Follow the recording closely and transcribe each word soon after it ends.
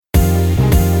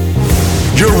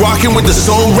You're rocking with the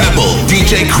Soul Rebel,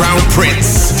 DJ Crown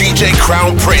Prince. DJ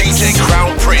Crown Prince. DJ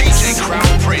Crown Prince. DJ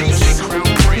Crown Prince.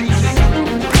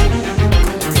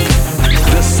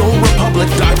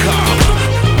 TheSoulRepublic.com.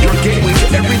 Your gateway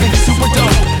to everything super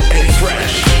dope and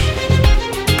fresh.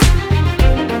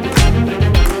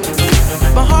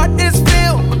 My heart is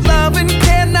filled with love and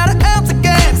care, not an ounce of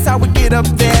gas. How we get up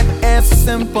there, the answer's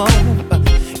simple.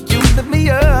 You lift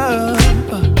me up.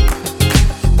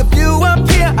 The view up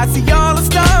here, I see all the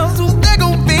stars. Ooh, there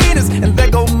go Venus and there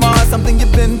go Mars. Something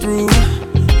you've been through.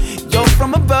 You're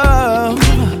from above.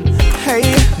 Hey,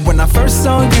 when I first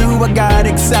saw you, I got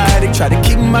excited. Tried to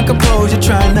keep my composure,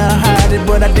 trying to hide it,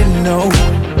 but I didn't know.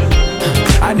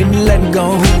 I didn't let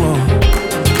go.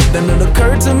 Then it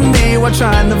occurred to me while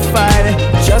trying to fight it.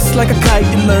 Just like a kite,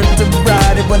 you learned to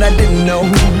ride it, but I didn't know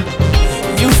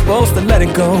you're supposed to let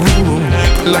it go.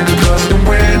 Like a gust of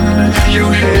wind, you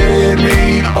hit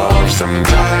me off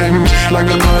sometimes. Like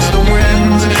a gust of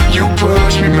wind, you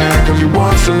push me back every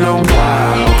once in a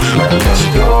while. Like a gust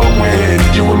of wind,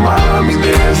 you remind me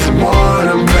there's someone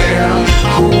up there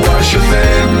who ushers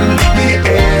in the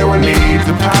air. I need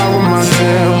to power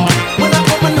myself. When I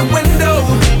open the window,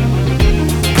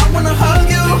 I wanna hug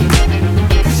you,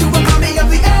 'cause you remind me of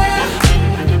the air.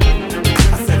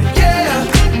 I said yeah,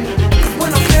 'cause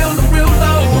when I'm feeling real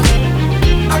low,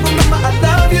 I remember I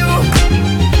love you.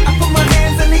 I put my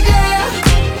hands in the air,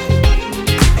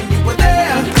 and you were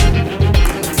there.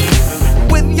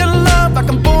 With your love, I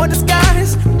can board the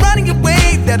skies. Running your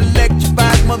way that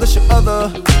electrifies, mother should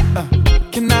other.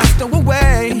 Can I stow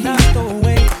away?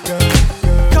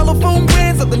 Colorful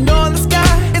winds of the northern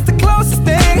sky, it's the closest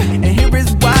thing. And here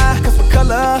is why, 'cause for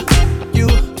color, you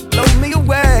blow me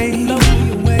away.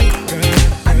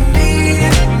 I need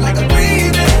it like a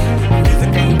breathing.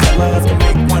 Music and colors can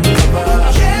make one lover.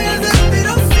 Cares if they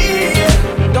don't see it?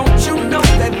 Don't you know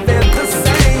that they're the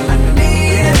same? I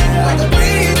need it like a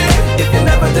breathing. If you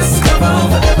never discover,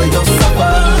 forever you'll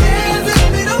suffer. Cares if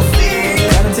they don't see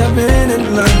it? Gotta tap in and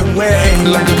learn the way.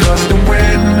 Like a gust of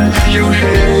wind, you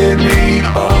hit me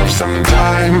up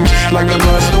sometimes. Like a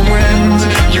gust of wind,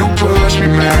 you push me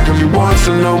back every once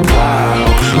in a while.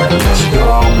 Like a gust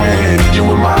of wind, you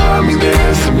remind me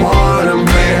there's someone up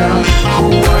there who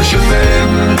ushers in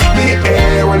the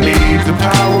air. I need to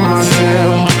power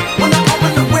myself. When I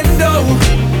open the window,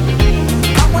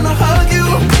 I wanna hug you,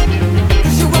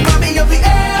 'cause you remind me of the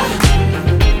air.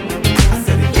 I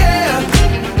said yeah,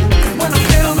 'cause when I'm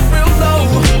feeling real low,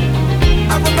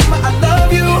 I remember I love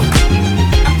you.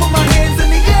 I put my hands in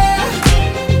the air,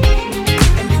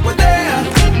 and you were there.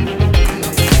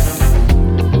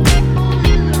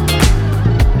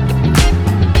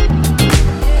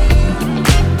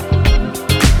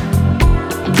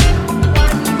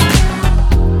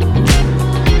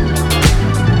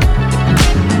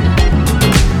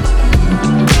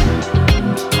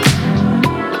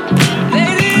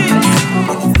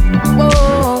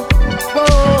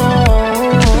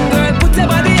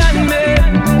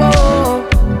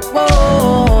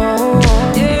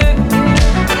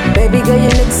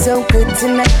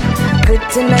 Tonight, good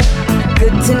tonight,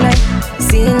 good tonight.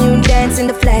 Seeing you dance in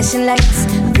the flashing lights,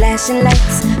 flashing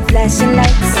lights, flashing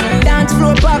lights. Dance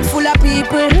floor packed full of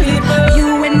people,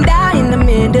 you and I in the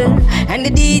middle, and the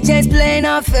DJ's playing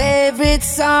our favorite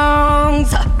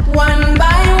songs, one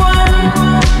by one,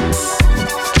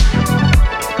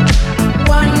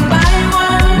 one by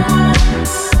one,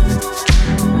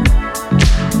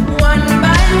 one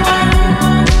by one.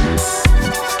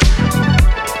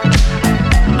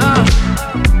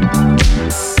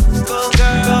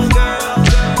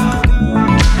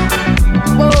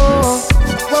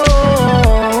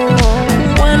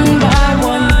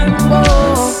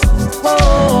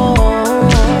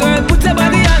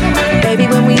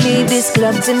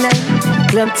 Club tonight,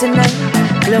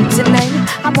 club tonight.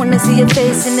 I wanna see your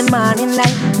face in the morning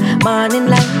light, morning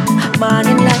light,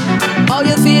 morning light. How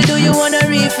you feel? Do you wanna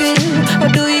refill, or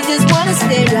do you just wanna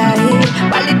stay right here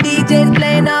while the DJ's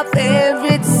playing our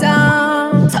favorite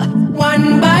songs,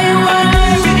 one by one?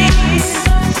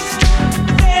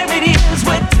 There it is,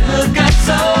 what took us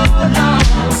so long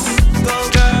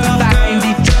to find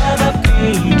each other,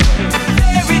 baby.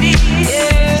 There it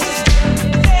is,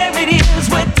 there it is,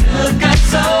 what took us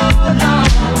so long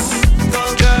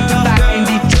to find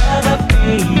each other,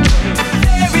 baby.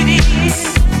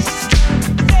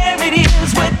 There it is,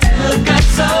 what took us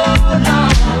so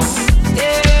long to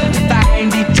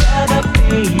find each other,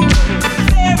 baby.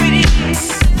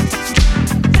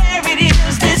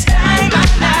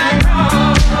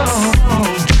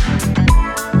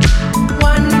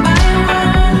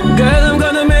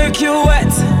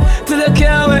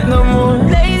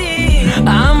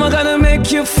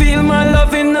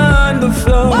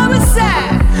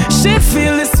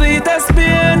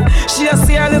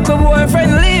 So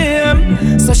boyfriend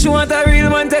lame. So she want a real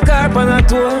man take her on a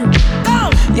tour.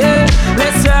 Yeah,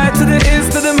 let's ride to the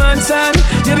east to the mansion.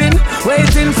 You been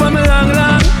waiting for me long,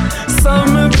 long. So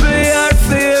me play our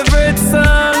favorite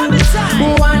song.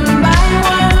 One by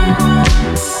one.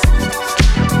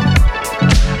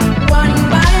 One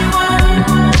by one.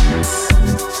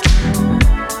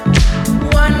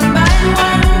 One by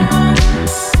one.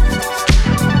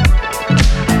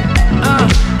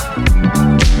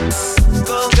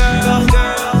 Go girl, girl,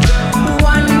 girl.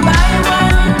 One by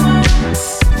one.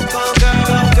 Go girl,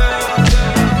 girl, girl.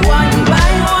 One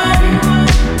by one.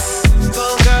 Go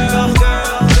girl, girl, girl.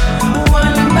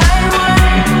 One by one.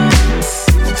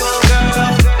 Go girl,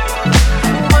 girl.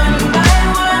 One by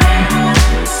one.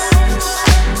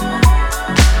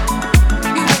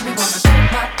 You make me wanna throw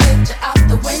my picture out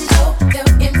the window. Tell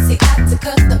MC I to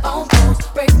cut the phone calls.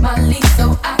 Break my lease so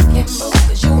I can move.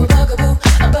 'Cause you a bugaboo,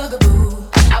 a bugaboo.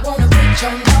 I wanna put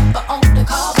your number on the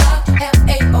call block.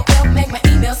 FAOL, make my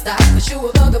email stop. 'Cause you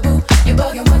a bugaboo. You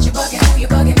bugging what you bugging, who you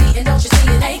bugging me, and don't you see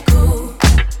it ain't cool.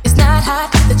 It's not hot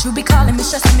that you be calling me,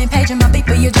 stressing me, paging my beat,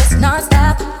 but you're just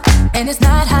non-stop. And it's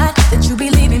not hot that you be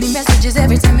leaving me messages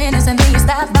every 10 minutes and then you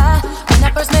stop by. When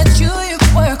I first met you, you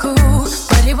were cool,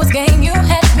 but it was game, you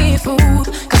had me fooled.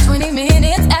 'Cause 20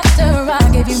 minutes after I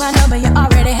gave you my number, you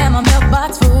already had my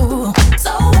mailbox full.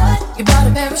 So what? You bought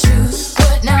a pair of shoes,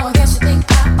 but now I guess you think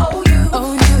I owe you.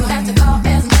 You have to call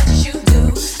as much as you do.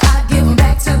 I give them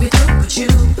back to be through with you.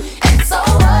 And so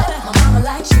what? My mama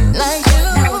likes you. Like you.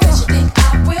 Now I guess you think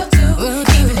I will too.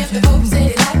 Even if the folks say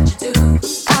they like you do.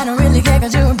 I don't really care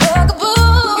 'cause you're a bugaboo.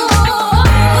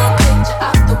 You picture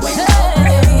out the window.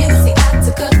 MC I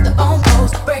to cut the phone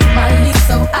post. Break my lease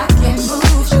so I can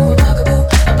move. You a bugaboo,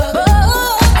 a bugaboo.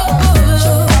 I wanna put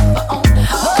your number on the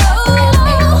call. Make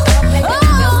me feel like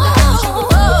you a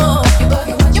bugaboo. You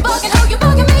bugging what you bugging, who you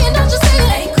bugging me, and don't you see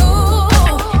it ain't cool.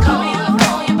 You call me on the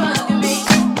phone, you bugging me.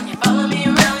 You follow me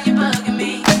around, you bugging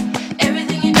me.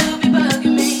 Everything you do be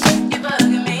bugging me. You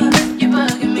bugging me, you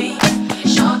bugging me. You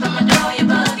show up at my door, you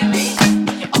bugging me.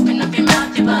 You open up your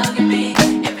mouth, you bugging me.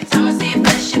 Every time I see your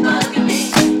face, you bugging me.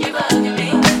 You bugging me,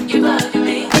 you bugging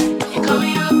me. You call me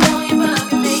on the phone, you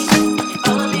bugging me. You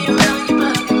follow me around, you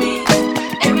bugging me.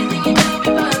 Everything you do be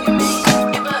bugging me.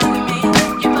 You bugging me,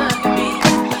 you bugging me.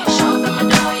 You show up at my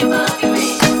door, you bugging me.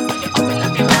 You open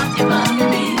up your mouth, you bugging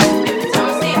me. Every time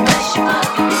I see your face, you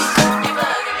bugging me. You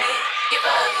bugging me, you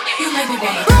bugging me. You make me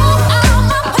wanna roll out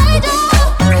my pager,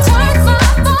 turn my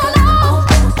phone off,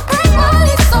 break my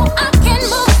lease so I can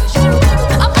move.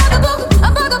 A bugaboo,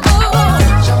 a bugaboo.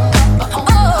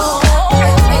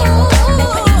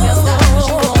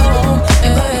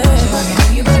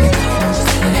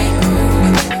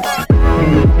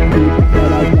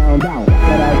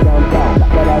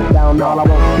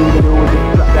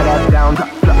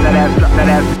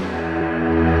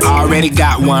 Already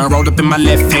got one rolled up in my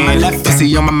left hand.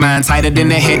 Pussy on my mind, tighter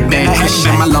than a headband. Hush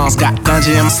in my lungs, got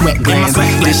ganja in my sweat glands.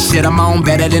 This shit I'm on,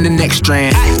 better than the next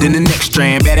strand. Then the next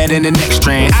strand, better than the next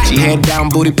strand. She head down,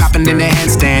 booty popping in the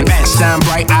handstand. Shine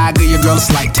bright, eye, give your girl a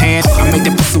slight tan. I make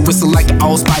that pussy whistle like the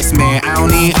Old Spice man. I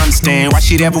don't even understand why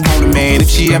she'd ever want a man. If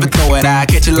she ever throw it, I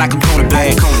catch it like a corner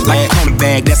bag. Like a corner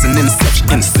bag, that's an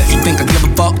interception. You think I give a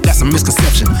fuck? That's a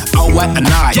misconception. Oh what a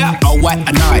night, oh what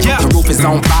a night. The roof is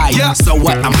on fire, so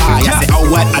what? I'm high. I said, oh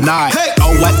what a night,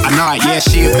 oh what a night. Yeah,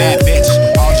 she a bad bitch,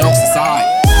 all jokes aside.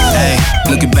 Hey,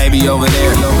 look at baby over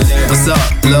there. What's up,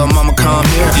 little mama, come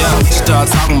here. She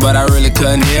started talking, but I really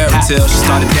couldn't hear her until she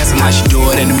started dancing like she do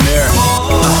it in the mirror.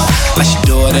 Like she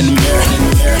do it in the mirror.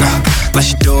 Like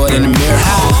she do it in the mirror.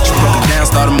 She broke it down,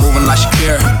 started moving like she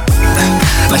care.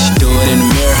 Like she do it in the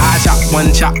mirror. I chop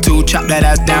one, chop two, chop that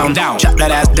ass down. Chop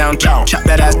that ass down, chop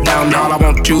that ass down. All I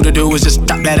want you to do is just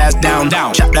chop that ass down.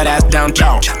 Chop that ass down,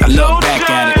 chop. Now look back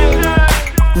at it.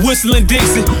 Whistling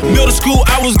Dixie, middle school,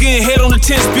 I was getting head on the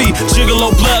 10 speed.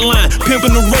 Gigolo bloodline,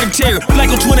 pimping the hereditary. Black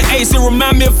on 28, it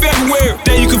remind me of February.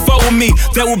 Then you can fuck with me,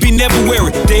 that would be never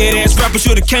weary. Dead ass rapper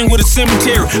should've came with a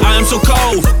cemetery. I am so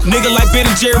cold, nigga like Ben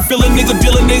and Jerry. Feel a nigga,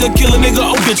 deal a nigga, kill a nigga,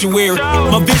 obituary.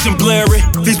 My vision blurry,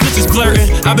 these bitches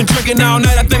blurring. I've been drinking all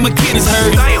night, I think my kidneys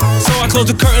hurt. So I close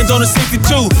the curtains on the 62.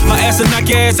 My ass will knock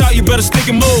your ass out, you better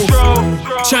stick and move.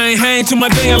 Chain hang to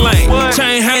my ding lane.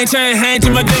 Chain hang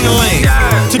to my ding lane.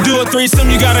 To do a threesome,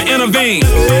 you gotta intervene.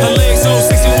 Her legs so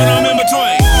sexy when I'm in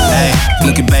between. Hey,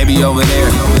 look at baby over there.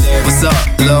 What's up,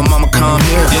 little mama, come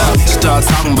here. She started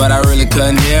talking, but I really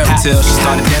couldn't hear her until she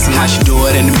started dancing like she do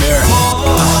it in the mirror.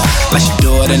 Like she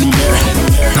do it in the mirror.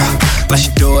 Like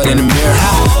she do it in the mirror.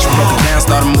 She broke it down,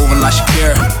 started moving like she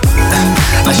care.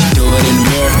 Like she do it in the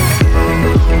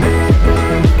mirror.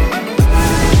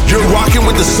 You're rocking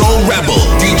with the Soul Rebel,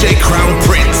 DJ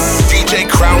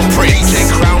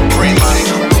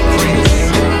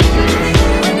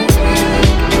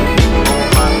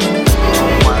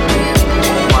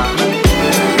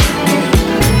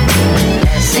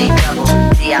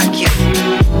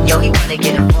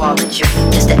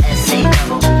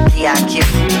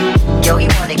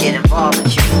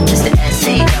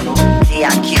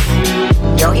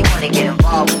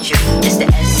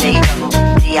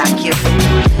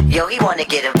wanna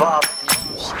get involved.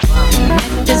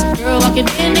 This girl walking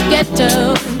in the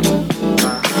ghetto,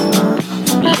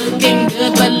 looking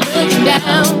good but looking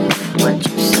down. What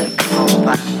you say? Come on,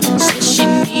 pop. Said she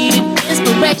needed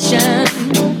inspiration.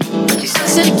 What you say?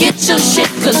 Said get your shit,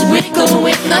 cause we're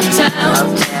going uptown.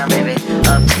 Uptown, baby.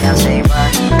 Uptown, say what?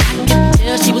 I could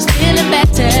tell she was feeling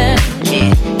better.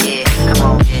 Yeah, yeah, come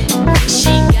on, yeah.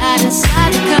 She got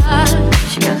inside the car.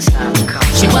 She got inside the car.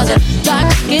 She was a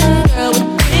dark-skinned girl with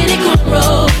pretty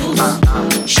cornrows.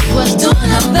 She was doing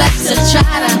her best to try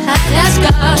to hide that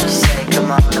scar. What you say?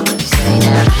 Come on, what you say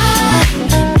now? I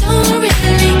don't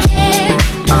really care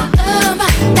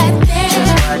about that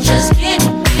thing. Just get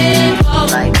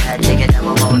involved. Like that, take it down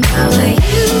one more time. Like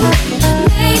you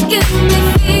making me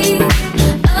feel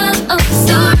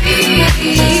sorry.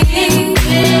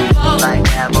 Like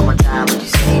that, one more time. What you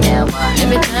say now? What?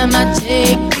 Every time I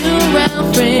take you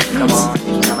around, friends. Come on,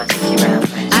 every time I take you around,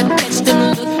 friends. I catch them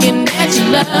looking at your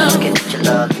love. Looking at your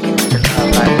love, looking at your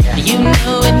love like that. You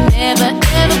know it never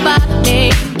ever bothered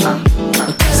me.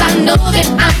 Cause I know that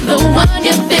I'm the one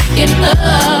you're thinking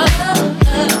of.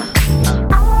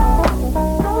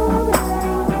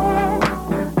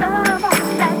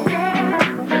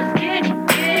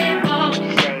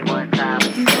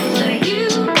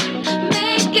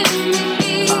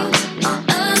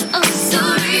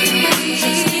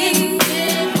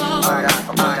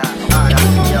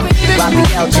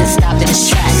 Just stop in his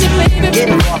tracks. Get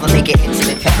involved and make it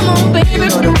intimate, pal. You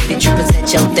know the way that you present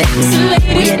your things.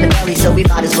 We in the belly, so we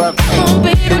might as well play.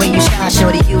 The way you shine,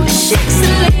 shorty, you the shit.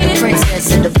 The princess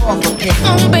in the form of pick.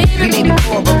 We may be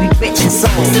poor, but we rich in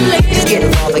soul. Just get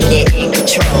involved and get in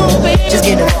control. Just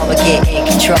get involved and get in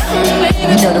control.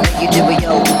 You know the way you do it,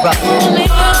 yo, we rock.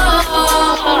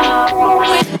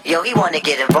 Yo, he wanna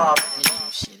get involved.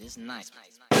 Shit, it's nice.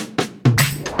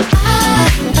 I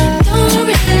don't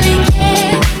really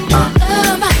care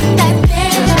about that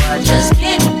thing. Just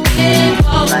get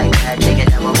involved. Like that, take it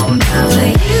down one more time.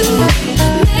 Like you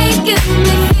making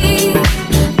me feel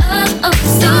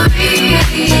sorry.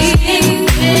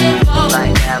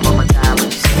 Like that, one more time. What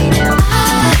you say now? I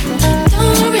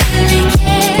don't really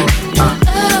care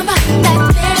about that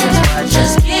thing.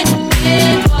 Just get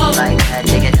involved. Like that,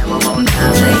 take it down one more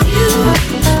time. Like you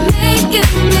making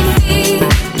me feel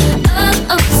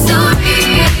sorry.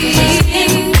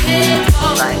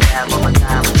 Like that, one more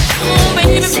time.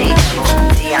 Say,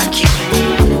 D.I.Q.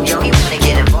 Yo, he wanna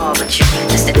get involved with you.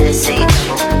 Just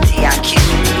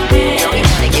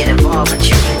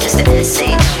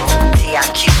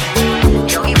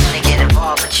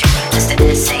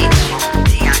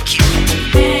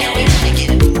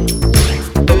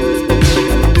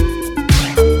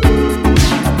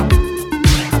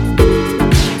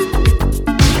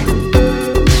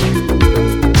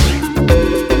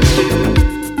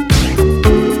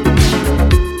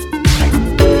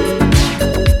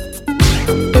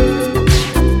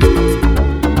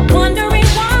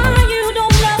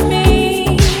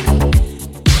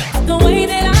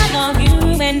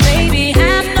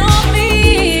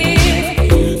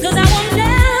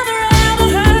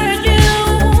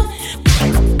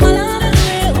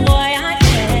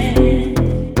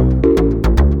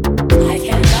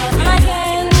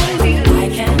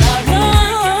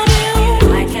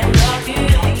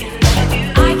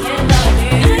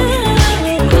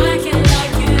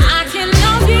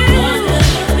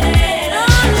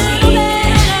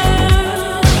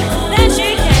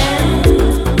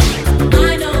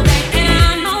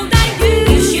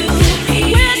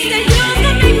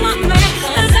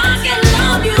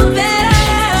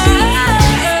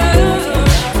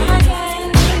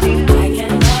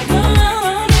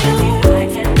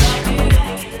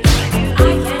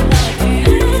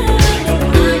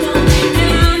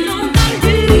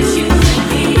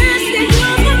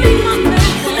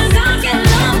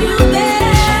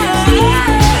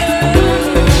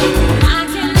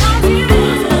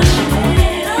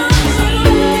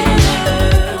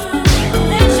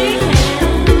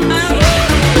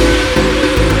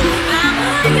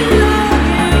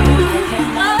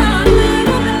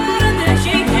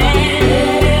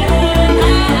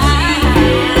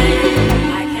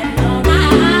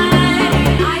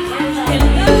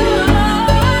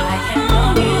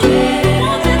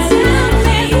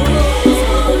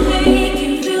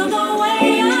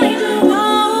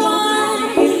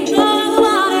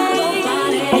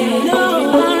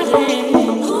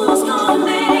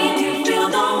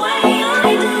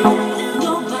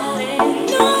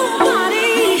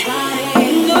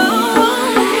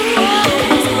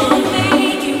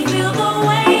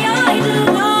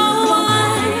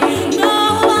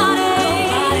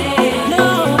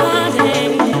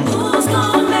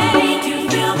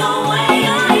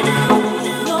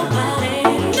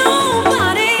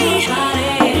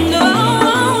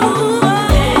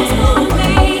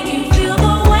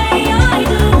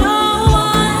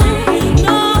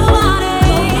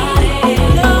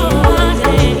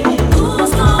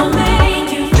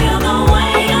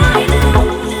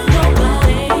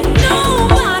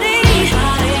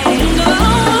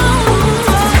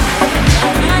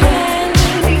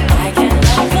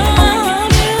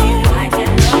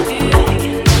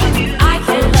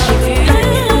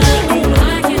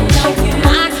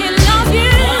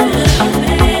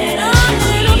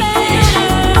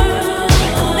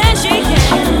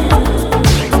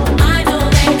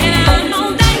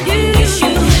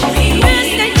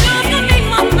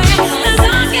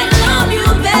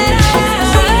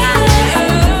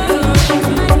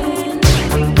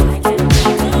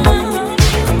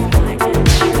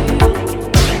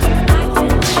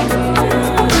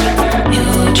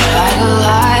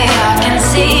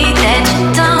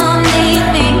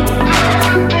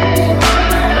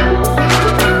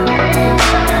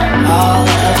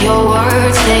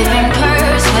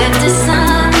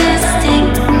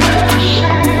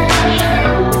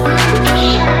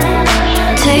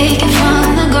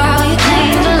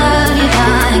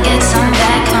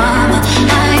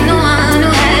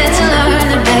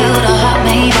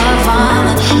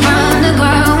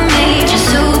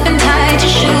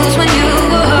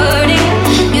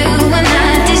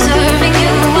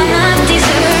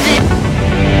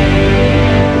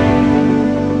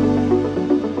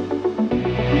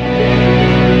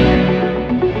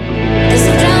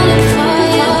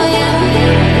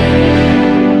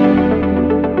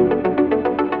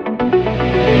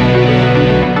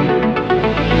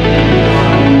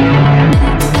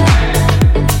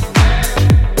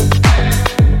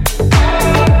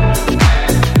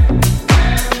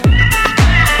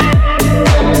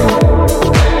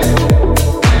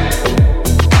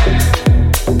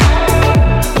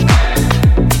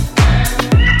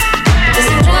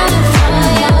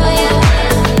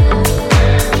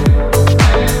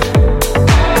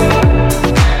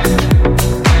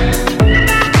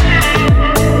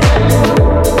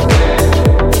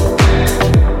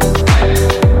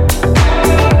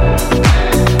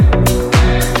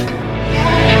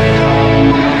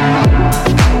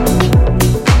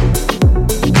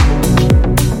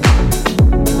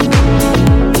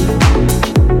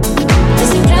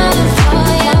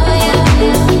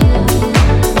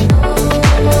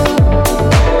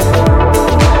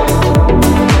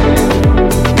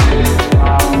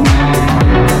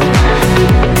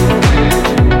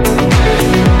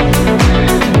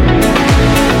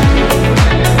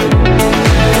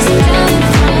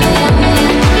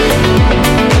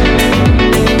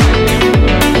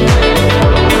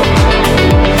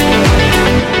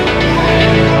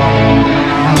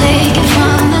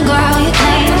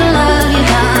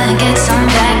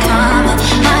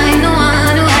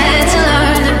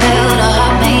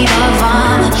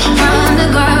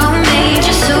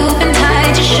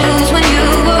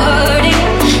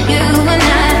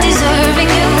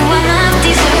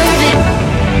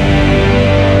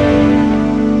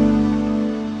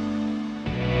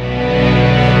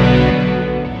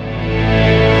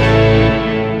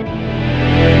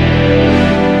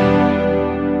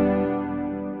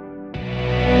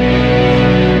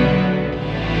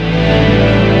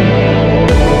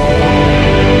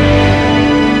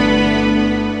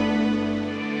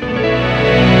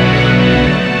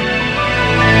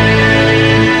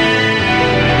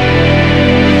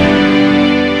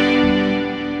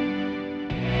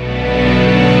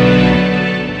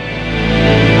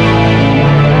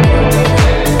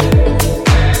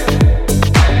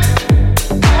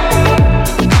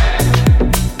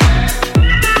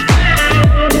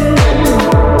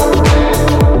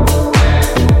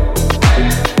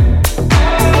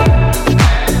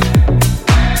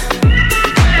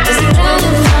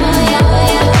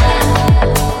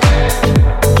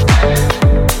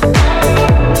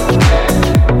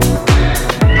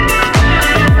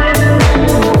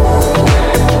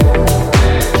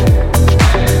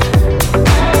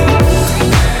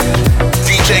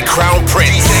DJ Crown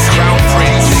Prince. DJ Crown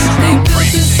Prince. They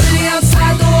built this city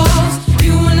outside the walls.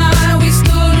 You and I, we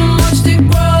stood and watched it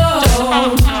grow.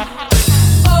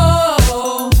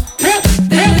 Oh,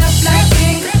 they left like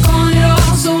ink on it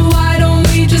all. So why don't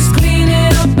we just clean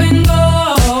it up and go?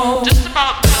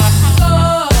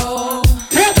 Oh,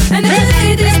 and if you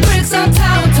lay these bricks on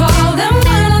tower tall, then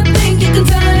why not think you can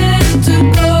turn it into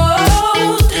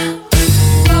gold?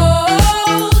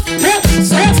 Gold.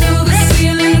 So till the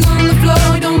ceiling's on the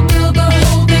floor, we don't build the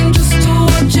whole thing just to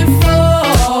watch it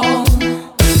fall.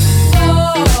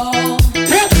 Fall.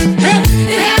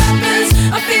 It happens,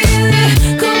 I feel it.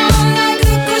 Come on, like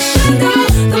a crescendo.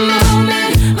 The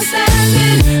moment I'm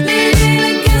standing, leaning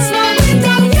against my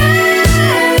window, yeah,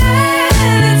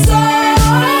 it's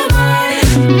all mine.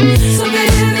 So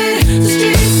baby, the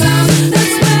street sound,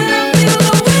 that's when I feel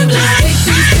the wind blow. Take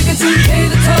these tickets and pay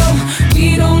the toll. We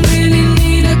don't really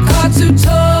need a car to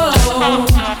tow.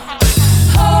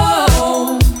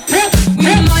 Oh,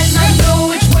 we might not know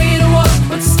which way to walk,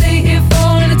 but stay here for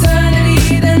an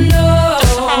eternity, then no.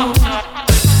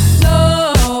 No.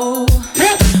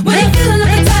 When you're feeling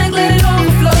like a tank, let it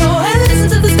overflow, and listen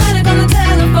to the static on the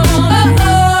telephone.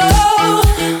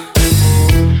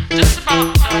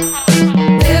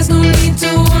 There's no need to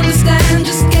understand,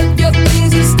 just get your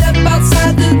things and step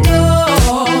outside the door.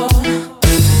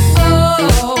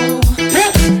 Oh,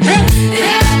 it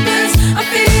happens, I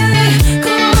feel it.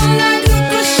 Come on, like a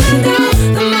crescendo.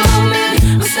 The moment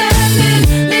I'm standing,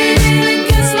 leaning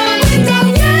against my window,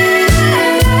 yeah,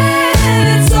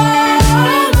 it's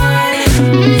all mine.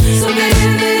 So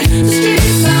baby, the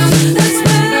street sound, that's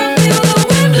when I feel the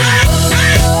wind blow.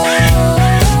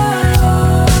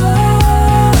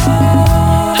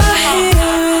 I hear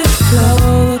it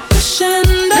flow,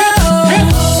 crescendo.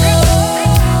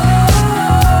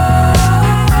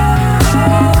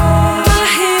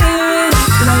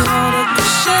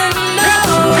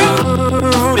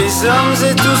 Vous les hommes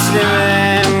êtes tous les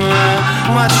mêmes.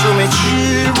 Macho mais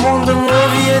chill, monde de ma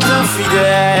vie est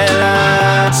infidèle.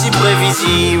 Si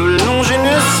prévisible, non je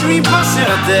ne suis pas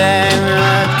certaine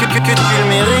que tu le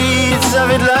mérites. Vous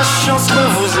avez de la chance qu'on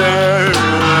vous aime.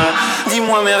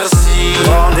 Dis-moi merci.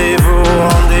 Rendez-vous,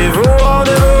 rendez-vous,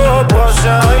 rendez-vous au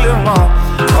prochain règlement.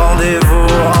 Rendez-vous,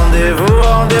 rendez-vous,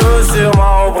 rendez-vous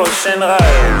sûrement au prochain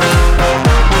rêve.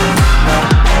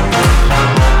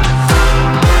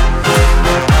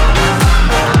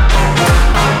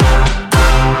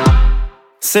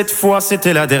 Cette fois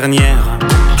c'était la dernière.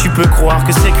 Tu peux croire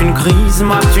que c'est qu'une crise,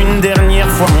 mate une dernière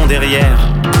fois mon derrière.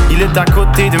 Il est à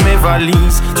côté de mes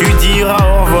valises. Tu diras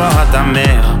au revoir à ta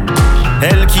mère.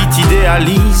 Elle qui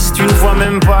t'idéalise, tu ne vois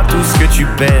même pas tout ce que tu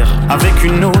perds. Avec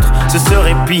une autre, ce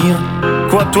serait pire.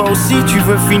 Quoi, toi aussi tu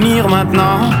veux finir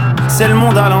maintenant? C'est le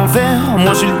monde à l'envers.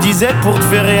 Moi je le disais pour te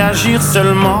faire réagir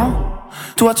seulement.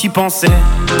 Toi t'y pensais.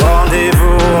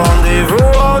 Rendez-vous,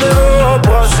 rendez-vous, rendez-vous au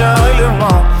prochain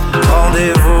règlement.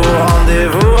 Rendez-vous,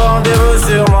 rendez-vous, rendez-vous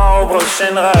sûrement au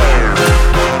prochain rêve.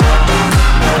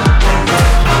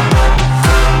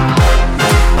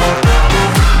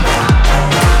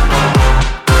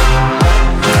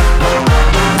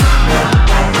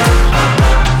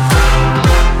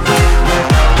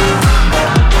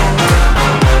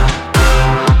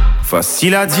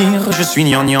 Facile à dire, je suis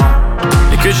gnangnan,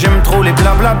 et que j'aime trop les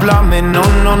blablabla, mais non,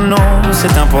 non, non,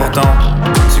 c'est important.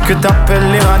 Ce que t'appelles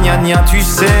les ragnagnas, tu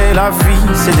sais, la vie,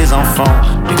 c'est des enfants.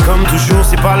 Et comme toujours,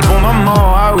 c'est pas le bon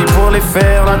moment. Ah oui, pour les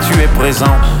faire, là, tu es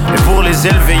présent. Et pour les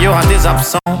élever, y aura des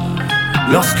absents.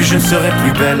 Lorsque je ne serai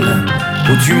plus belle,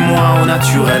 ou du moins au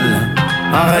naturel.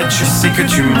 Arrête, je sais que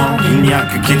tu mens. Il n'y a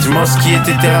que Kate Moss qui est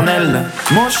éternel.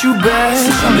 Moche ou belle,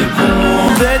 c'est jamais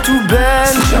bon. Bête ou belle,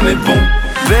 c'est jamais bon.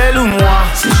 Belle ou moi,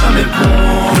 c'est jamais bon.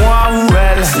 Moi ou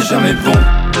elle, c'est jamais bon.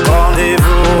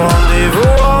 Rendez-vous,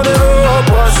 rendez-vous, rendez-vous au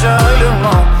prochain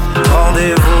règlement.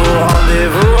 Rendez-vous,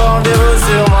 rendez-vous, rendez-vous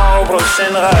sûrement au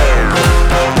prochain rêve.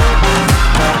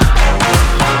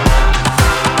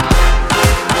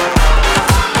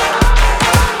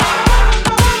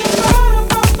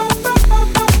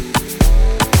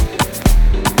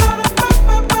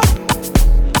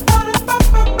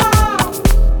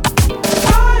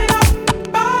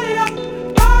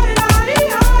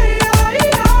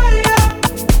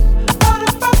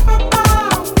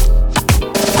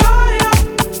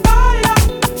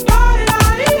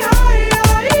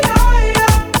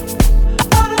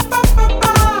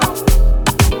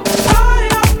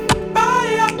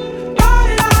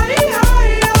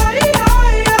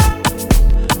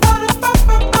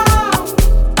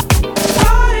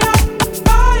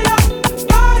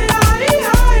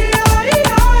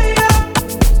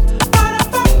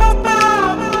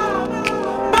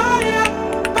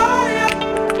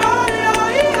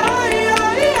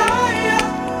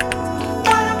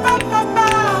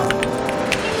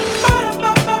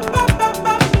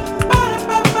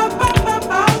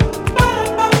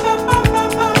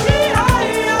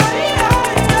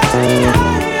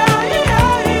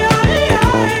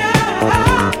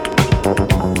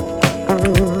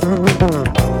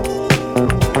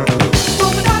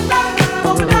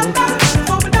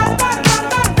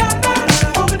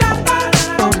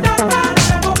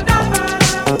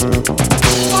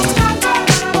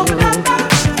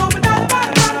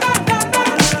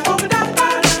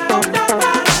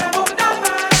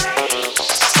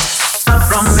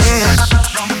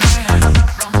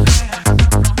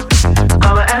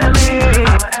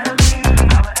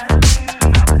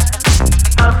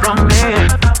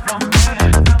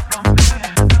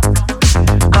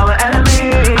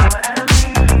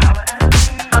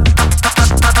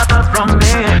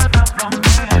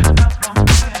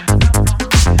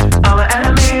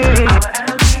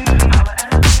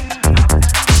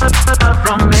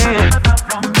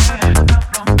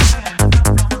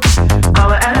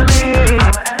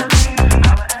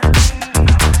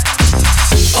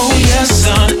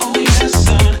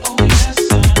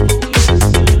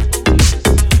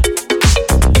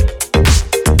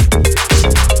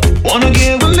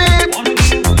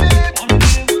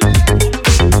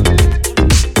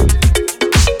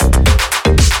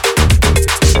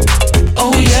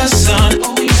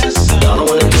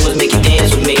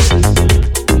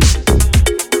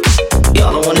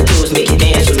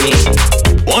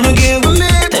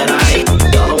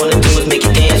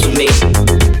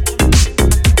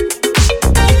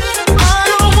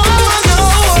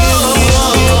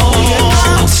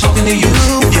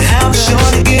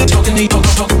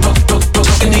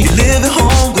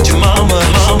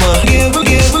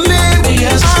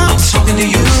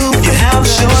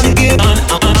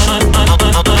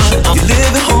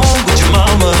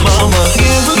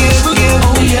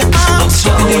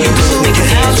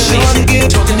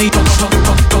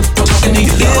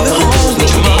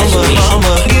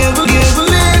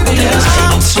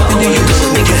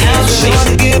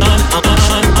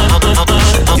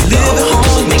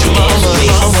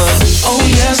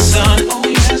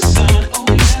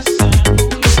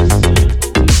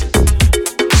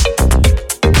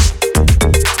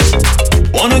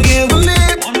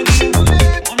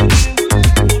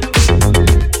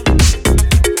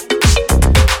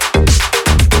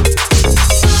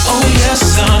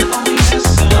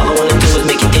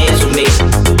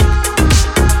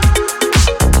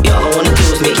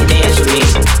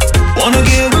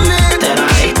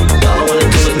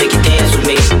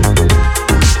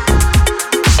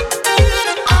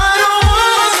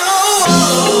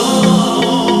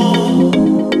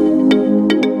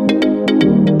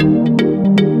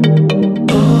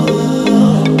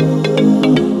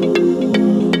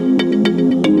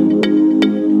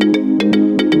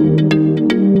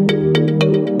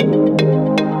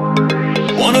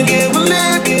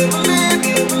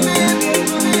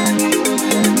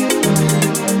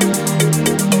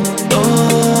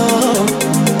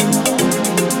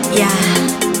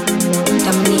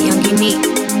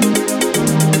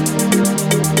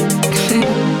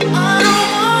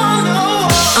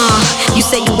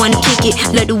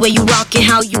 Love the way you rock and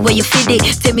how you wear your fitted.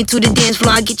 Take me to the dance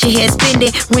floor, I get your head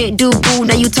spinning. Rent due, boo,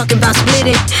 now you talking about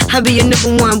splitting. I be your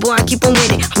number one, boy, I keep on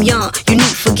winning. I'm young,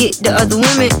 unique, forget the other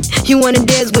women. You wanna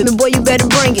dance with me, boy, you better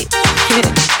bring it.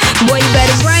 Boy, you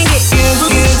better bring it.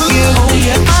 Oh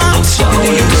yeah, I'm talking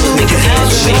to you, make it happen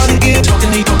with me.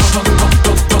 Talking to you,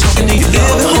 talking to you, live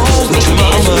at home with your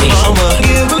mama.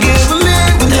 Give a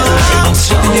man with no. I'm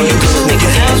talking to you, make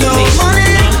it happen with me.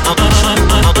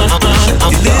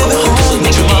 You live at home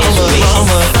with your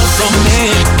mama. From me,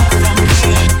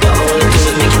 all I wanna do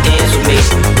is make you dance with me.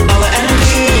 All I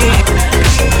need,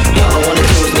 all I wanna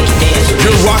do is make you dance with me.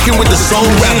 You're rocking with the Soul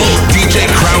Rebel, DJ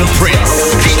Crown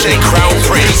Prince. DJ Crown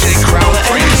Prince. DJ Crown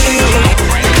Prince.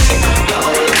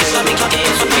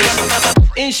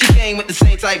 And she came with the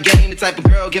same type game, the type of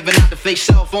girl giving out the fake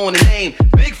cell phone and name.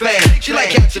 Big fan, she like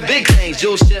catching big things.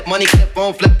 Jewel ship, money clip,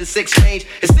 phone flip the 6 range.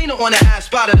 And seen her on the ass,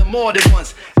 spotted her more than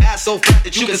once. Ass so fat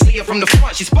that you can see her from the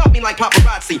front. She spot me like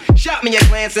paparazzi. Shot me a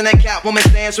glance and that Catwoman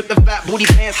stance with the fat booty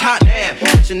pants. Hot damn,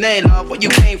 what's your name, love? Where you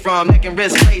came from? Neck and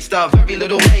wrist laced up, very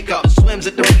little makeup. Swims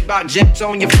at the Reebok gym,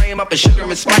 tone your frame up. And sugar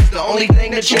and spice, the only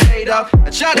thing that you made up. I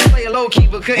tried to play a low key,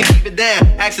 but couldn't keep it down.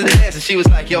 Asked her to dance and she was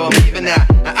like, yo, I'm leaving now.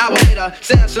 An hour later,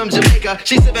 sounds from Jamaica.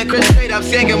 She sipping Chris straight up,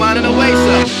 skanking mine in the waist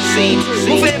up.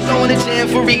 Move in, going to jam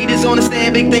for readers on the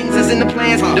stand. Big things is in the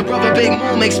plans. The brother Big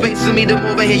Moon makes space for me to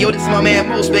move in here. Yo, this my man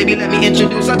Most, baby, let me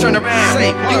introduce. I turn around. Say,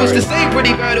 you was the same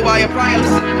pretty bird who I had prior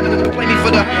to play me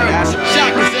for the herd.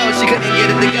 Shocked herself, she couldn't get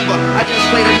it together. I just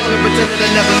played along and pretended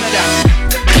I never met her.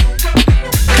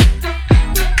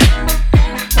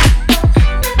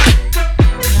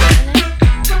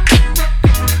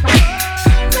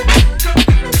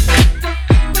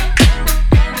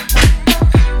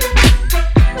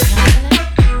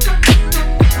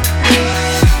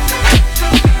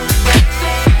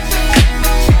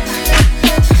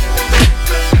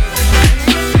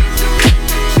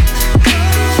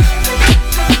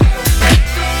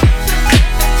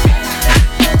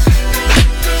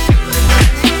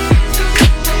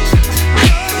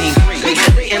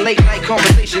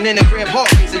 In the crib, hawk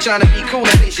and trying to be cool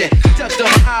and patient. She touched on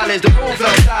my eyelids, the room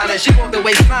felt silent. She walked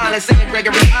away smiling, singing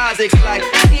Gregory Isaacs like,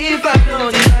 if I don't,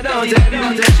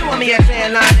 showing me a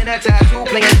tan line and a tattoo,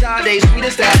 playing Sade's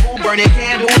sweetest apple, burning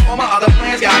candles. All my other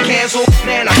plans got canceled.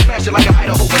 Man, I smashed it like a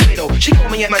Idaho potato. She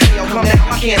called me at my tail, come down,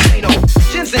 I can't say no.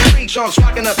 Chins and free trunks,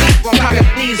 rocking up beat from cocking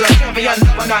the knees up. Champion,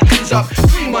 never not ease up.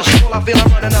 3 months, she all I feel I'm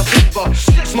running up fever.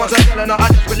 6 months, I'm telling her I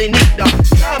just really need her.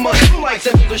 9 months, blue light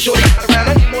symbols to show you got around.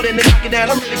 I need more than to knock it down,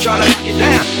 I'm really trying to knock it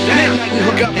down. Damn, like we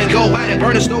hook up and go at it.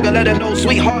 Burn a stove and let her know,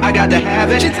 sweetheart, I got to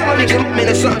have it. She telling me commitment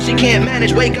is something she can't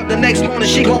manage. Wake up the next morning,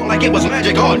 she gone like it was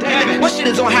magic. Oh, damn it. My shit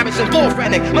is on habits and full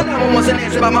frantic. My 911's an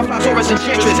answer about my fly Taurus and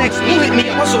Enchantress. Next, who hit me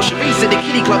up? My social Reese at the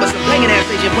kitty club. Or some banging ass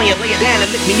station playing, lay it down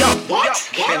and lick me up. What?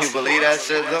 Can you believe that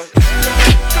shit, though?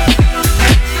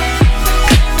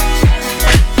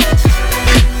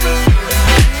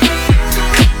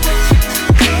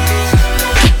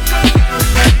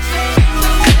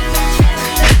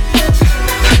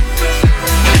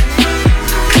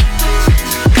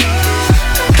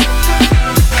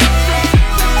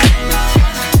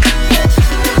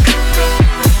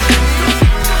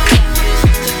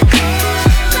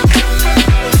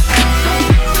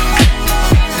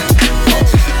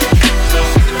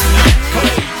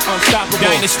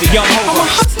 Dynasty, young I'm a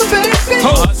hustler, baby.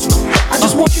 I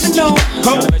just want you to know.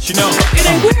 Let you know. It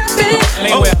ain't where I've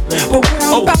been, but where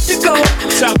I'm about to go.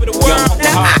 Top of the world.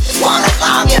 Now I just wanna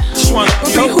love you. Just wanna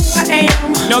be who I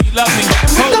am. Know you love me.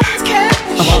 Those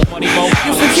cash. Money, more.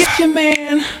 You forget your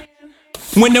man.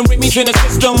 When the Remy's in the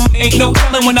system, ain't no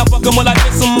telling when I fuck 'em, will I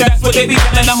diss 'em. That's what they be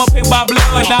yelling, I'm a pimp by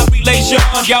blood, not relation.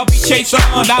 Y'all be chasing,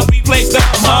 not replace them,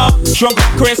 Drunk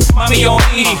on Chris, mommy on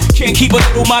E. Can't keep a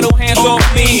little model hands off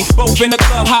me. Both in the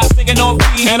club, hot singing on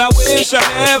beat. And I wish I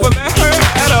never met her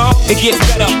at all. It gets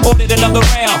better, ordered another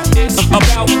round. It's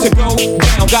about to go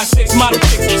down. Got 6 model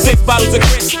chicks, 6 bottles of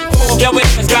Chris. 4 velvet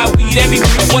hands, got weed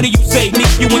everywhere. What do you say? Need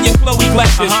you and your Chloe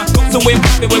flashes. Go somewhere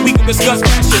private where we can discuss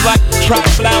fashion like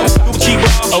private flowers, Gucci.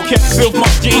 Okay, Bill my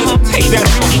jeans, take that.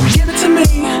 Give it to me.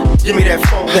 Give me that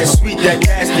funk, that sweet, that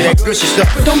nasty, that gushy stuff.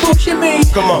 But don't bullshit me.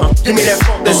 Come on, give me that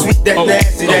funk, that sweet, that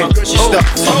nasty, that gushy stuff.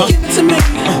 Give it to me.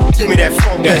 give me that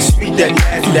funk, that sweet, that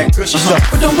nasty, that gushy stuff.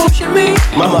 But don't bullshit me.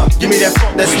 Mama, give me that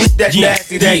funk, that sweet, that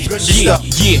nasty, that gushy stuff.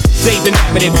 Save the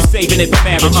night, but if you saving it for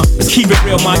marriage, let's keep it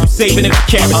real, man. You saving it for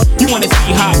carrots. You wanna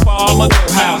see how far I'ma go,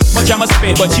 how much I'ma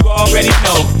spend, but you already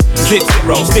know.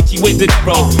 6-0, stitchy with the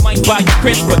zero. Might buy you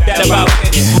crisp, but that about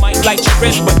it. Might light your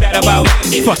wrist, but that about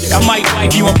it. Fuck it, I might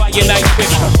wipe you and buy you nice bitch.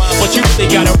 But you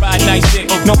really gotta ride nice dick.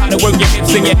 Know how to work your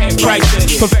hips and your head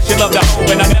prices. Perfection of the hope,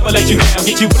 and I never let you down.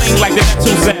 Get you bling like the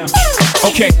Neptune sound.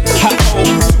 Okay, hot hole,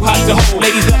 too hot to hold.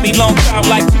 Ladies love me long time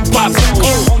like 2 pop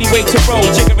songs. Only way to roll,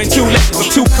 chicken in 2 lanes, I'm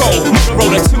too cold.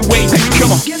 Motorola 2 ways,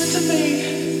 come on. Give it to me.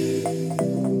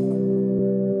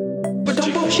 But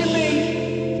don't bullshit me.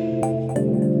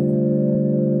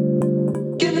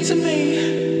 Give it to me.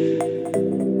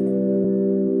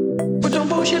 But don't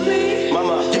bullshit me.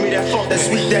 Mama, give me that funk, that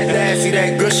sweet, that nasty,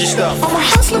 that gushy stuff. I'm a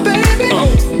hustler, baby.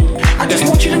 I just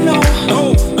want you to know.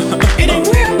 It ain't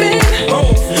where I've been, or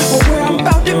where I'm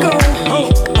about to go.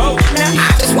 Now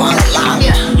I just wanna love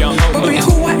you, but be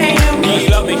who I am.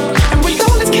 And with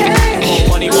all this cash,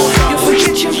 you'll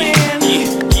forget your man.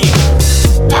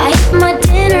 I eat my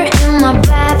dinner in my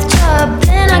bathtub,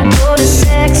 then I go to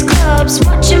sex clubs,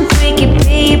 watching freaky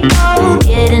people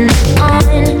getting it on.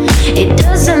 It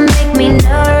doesn't make me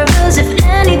nervous, if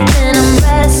anything I'm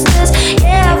restless.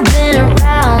 Yeah, I've been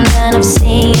around and I've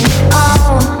seen it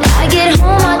all. I get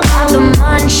home, I got the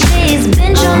munchies,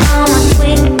 binge on all my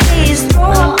Twinkies,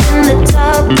 throw up in the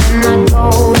tub, then I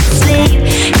go to sleep.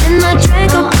 And I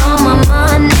drank up all my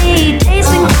money, days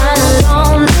been kinda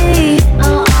lonely.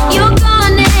 You're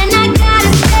gone and I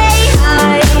gotta stay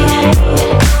high.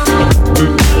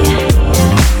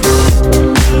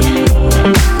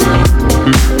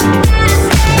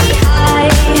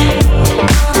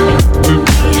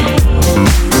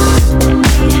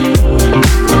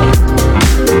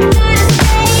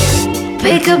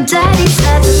 Pick up daddies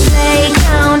at the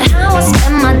playground, how I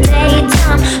spend my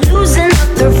daytime, losing up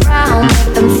the round,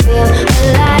 make them feel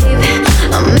alive.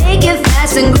 I make it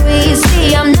fast and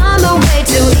greasy, I'm number way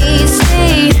too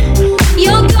easy.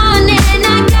 You're gone and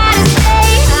I gotta stay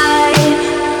high.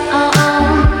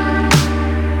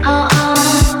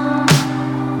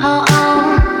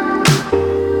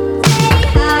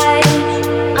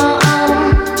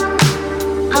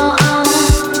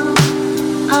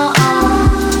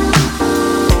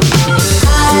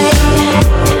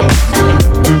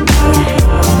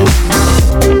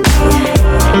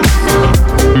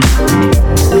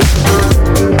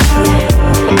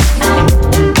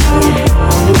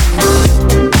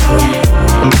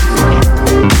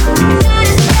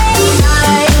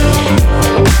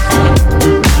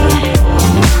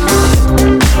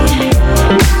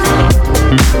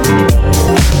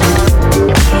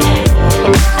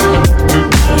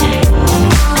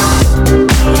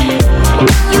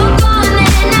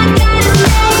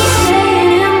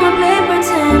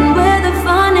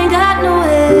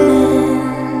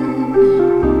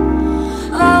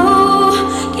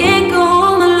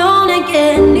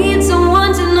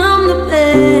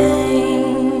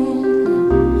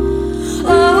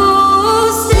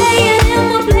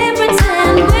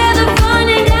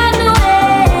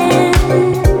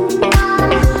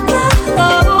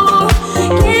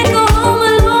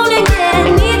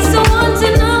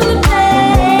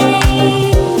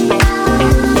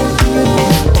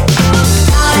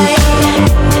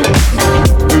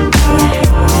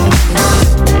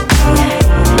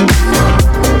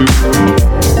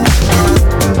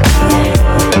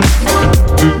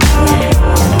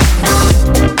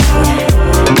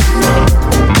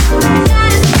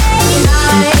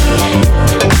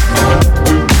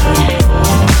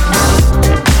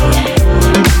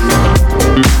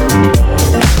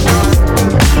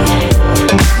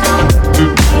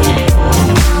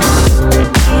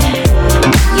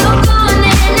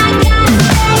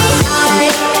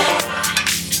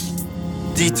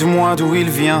 Dites-moi d'où il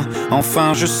vient,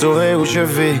 enfin je saurai où je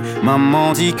vais.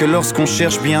 Maman dit que lorsqu'on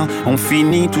cherche bien, on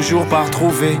finit toujours par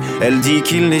trouver. Elle dit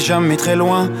qu'il n'est jamais très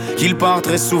loin, qu'il part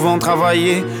très souvent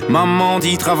travailler. Maman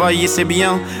dit travailler c'est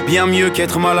bien, bien mieux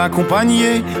qu'être mal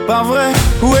accompagné. Pas vrai,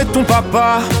 où est ton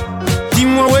papa?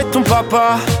 Dis-moi où est ton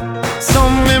papa? Sans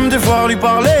même devoir lui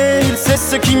parler, il sait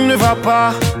ce qui ne va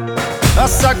pas. Ah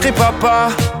sacré papa,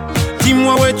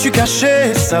 dis-moi où es-tu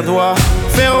caché? Ça doit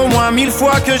faire au moins 1000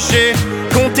 fois que j'ai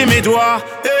compté mes doigts.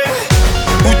 Hey.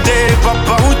 Où t'es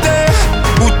papa, où t'es?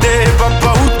 Où t'es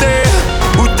papa, où t'es?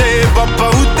 Où t'es papa,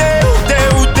 où t'es? Où t'es,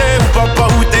 où t'es, où papa,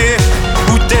 où t'es?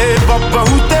 Où t'es papa,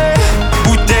 où t'es?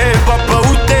 Où t'es papa,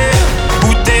 où t'es?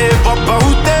 Où t'es papa,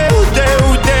 où t'es? Où t'es,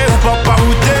 où t'es, où papa,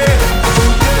 où t'es?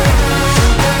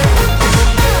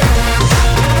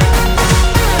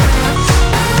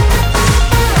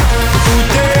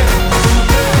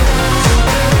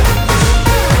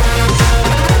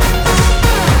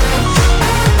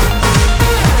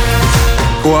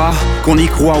 Quoi? Qu'on y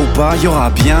croit ou pas, y aura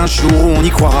bien un jour où on n'y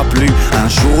croira plus. Un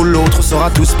jour où l'autre on sera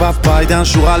tous papa et d'un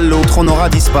jour à l'autre on aura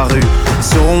disparu.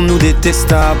 Serons-nous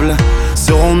détestables?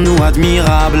 Serons-nous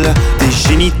admirables? Des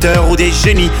géniteurs ou des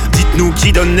génies? Dites-nous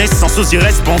qui donne naissance aux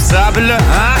irresponsables,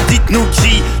 hein? Dites-nous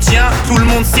qui? Tiens, tout le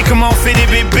monde sait comment on fait des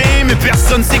bébés, mais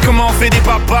personne sait comment on fait des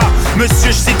papas.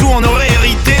 Monsieur, je sais tout, on aurait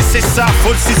hérité, c'est ça.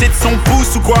 Faut le sucer de son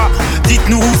pouce ou quoi?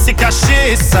 Dites-nous où c'est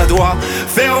caché, ça doit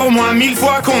faire au moins 1000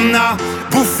 fois qu'on a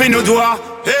bouffé nos doigts.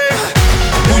 Hey.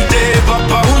 Où t'es,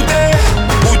 papa, où t'es?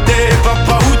 Où t'es,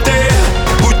 papa, où t'es?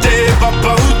 Où t'es,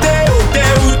 papa, où t'es? Où t'es,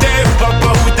 où t'es, où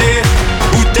papa, où t'es?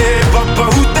 Où t'es, papa,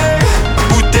 où t'es?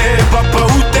 Où t'es, papa,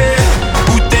 où t'es?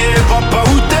 Où t'es, papa,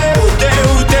 où t'es? Où t'es,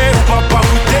 où t'es, où papa,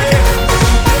 où t'es?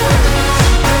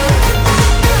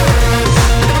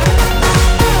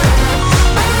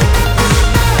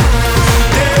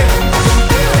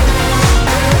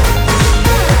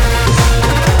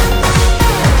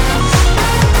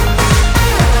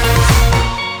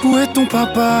 Où est ton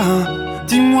papa?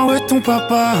 Dis-moi où est ton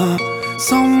papa?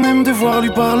 Sans même devoir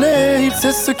lui parler, il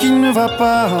sait ce qui ne va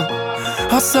pas.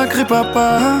 Ah sacré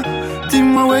papa,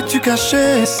 dis-moi où es-tu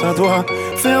caché? Ça doit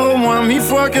faire au moins 1000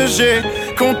 fois que j'ai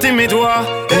compté mes doigts.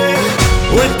 Hey,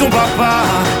 où est ton papa?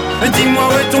 Dis-moi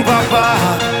où est ton papa?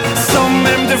 Sans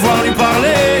même devoir lui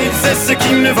parler, il sait ce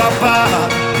qui ne va pas.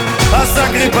 Ah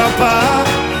sacré papa,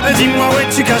 dis-moi où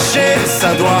es-tu caché?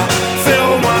 Ça doit faire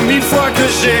au moins 1000 fois que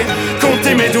j'ai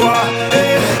compté mes doigts.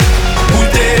 Hey, où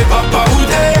t'es papa, où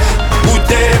t'es? Où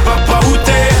t'es papa, où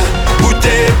t'es? Où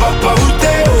t'es papa, où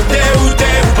t'es? Où t'es, où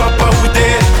t'es, où papa, où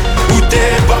t'es? Où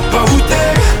t'es papa, où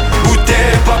t'es? Où t'es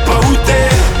papa, où t'es?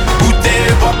 Où t'es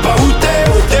papa, où t'es?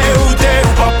 Où t'es, où t'es,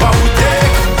 où papa, où t'es?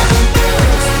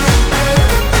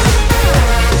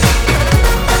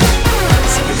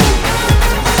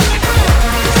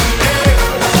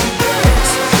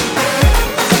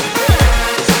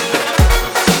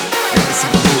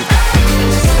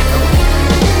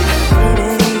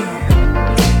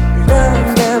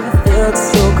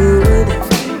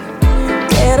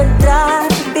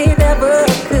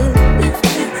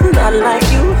 Like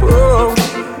you, oh,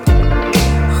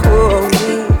 oh,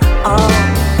 me, oh,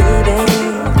 baby.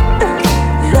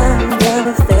 Love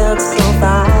never felt so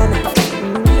fine.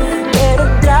 Better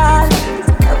die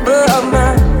ever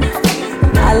mine.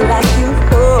 Not like you,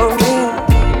 oh, me,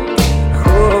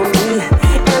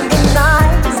 and the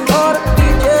night is gonna be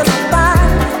just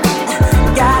fine.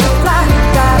 Gotta fly,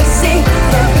 gotta see,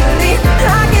 can't believe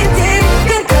I can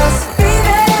take it, 'cause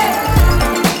baby,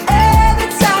 every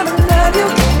time I love you.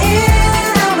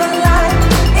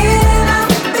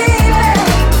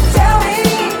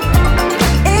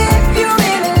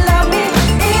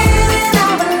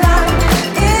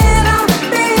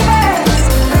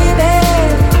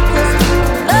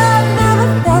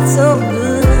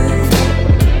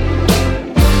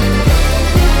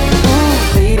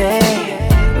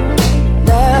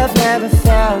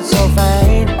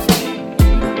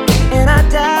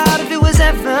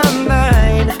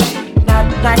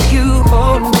 Like you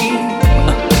hold me,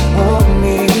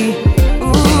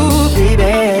 ooh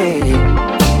baby.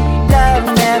 Love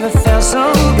never felt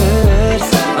so good,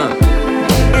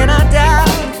 and I doubt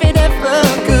if it ever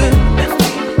could.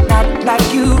 Not like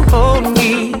you hold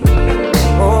me,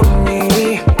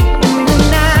 in the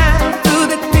night through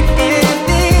the thick and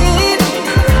thin.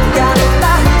 Gotta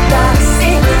fly, gotta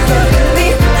see, can't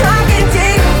believe I can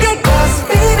take it, 'cause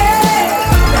baby,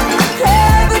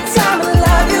 every time I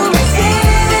love you.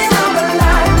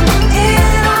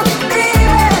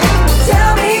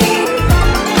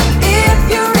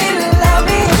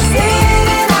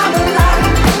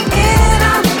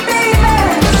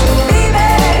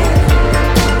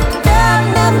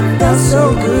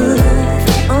 So good.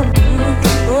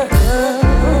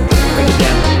 Bring it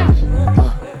down.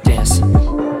 Dance.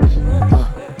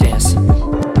 Dance. Dance.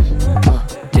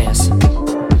 Dance.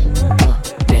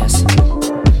 Dance.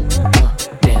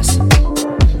 Dance. Dance. Dance.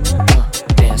 Dance.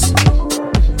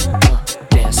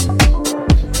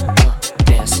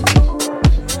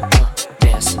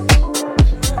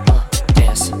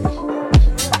 Dance.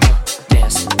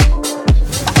 Dance.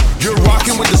 You're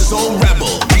rocking with the Soul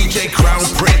Rebel, DJ Crown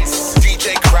Prince.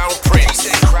 DJ Crown Prince.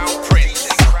 DJ Crown Prince.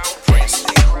 DJ Crown Prince.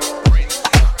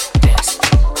 Dance.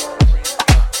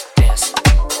 Dance.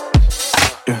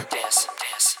 Yeah. Dance.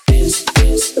 Dance.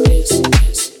 Dance.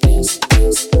 Dance.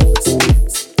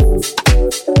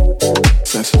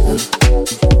 That's it.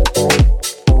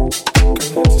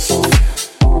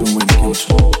 Been waiting to get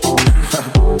you.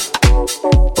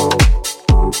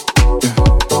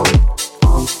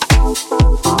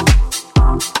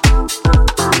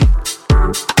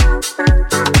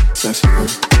 Sexy,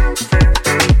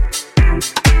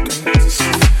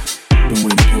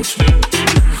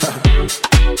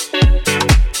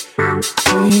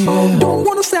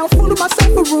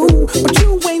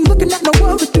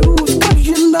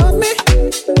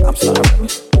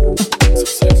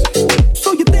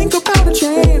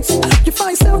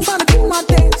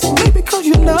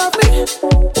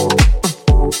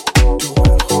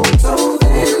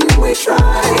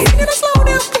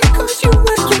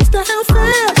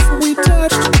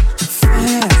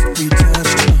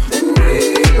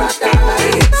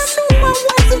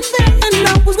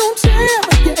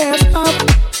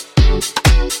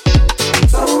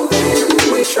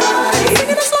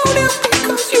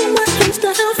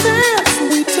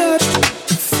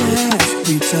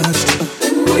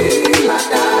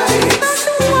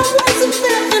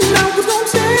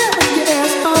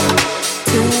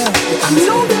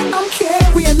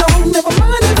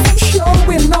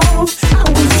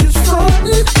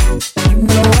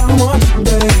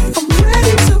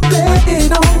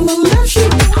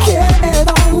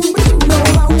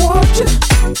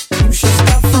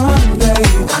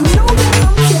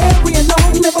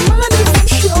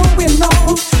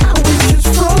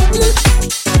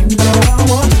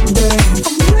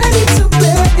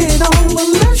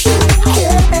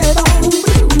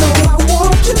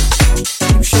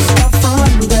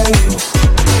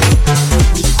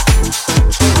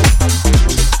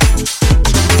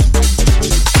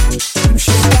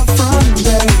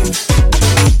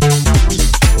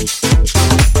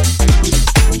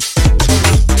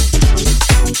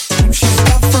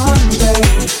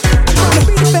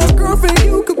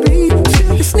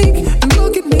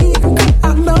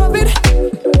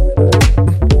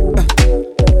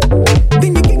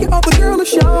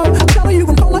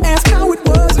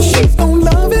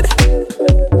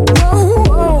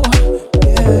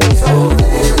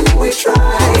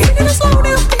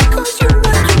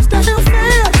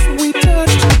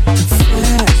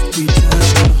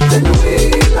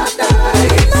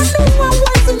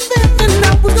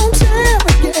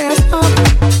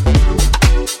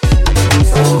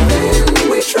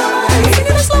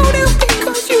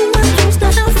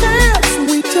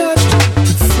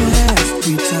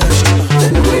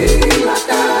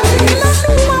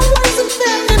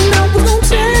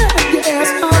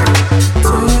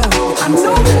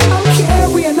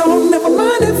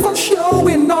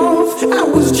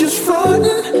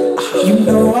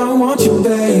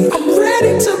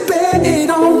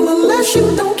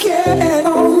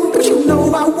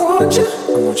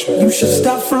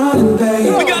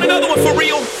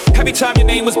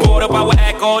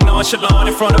 nonchalant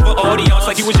in front of an audience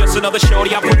like you was just another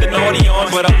shorty. I put the naughty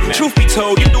on, but truth be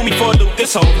told, you knew me for a loop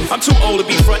this whole. I'm too old to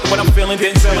be frontin' what I'm feeling,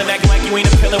 then selling, acting like you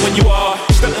ain't appealing when you are,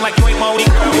 stuntin' like you ain't Moni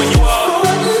girl when you are.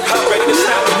 I'm ready to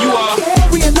stop when you are.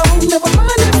 Carrying on, never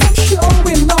mind if I'm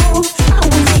showing off. I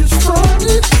was just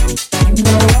frontin'. You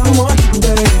know I want you,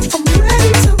 babe. I'm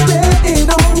ready to bet it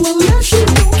on, unless you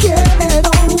don't care at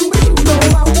all. But you know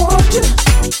I want you.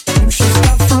 You should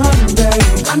stop frontin', babe.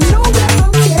 I know that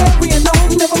I'm carrying on,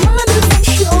 never mind if I'm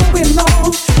showing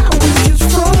off. I was just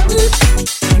frontin'.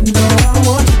 You know I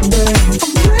want you, babe.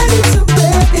 I'm ready to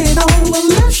bet it on,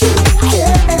 unless you don't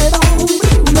care at all. But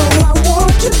you know I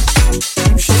want you.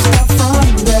 You should stop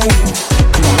frontin', babe.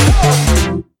 Come on.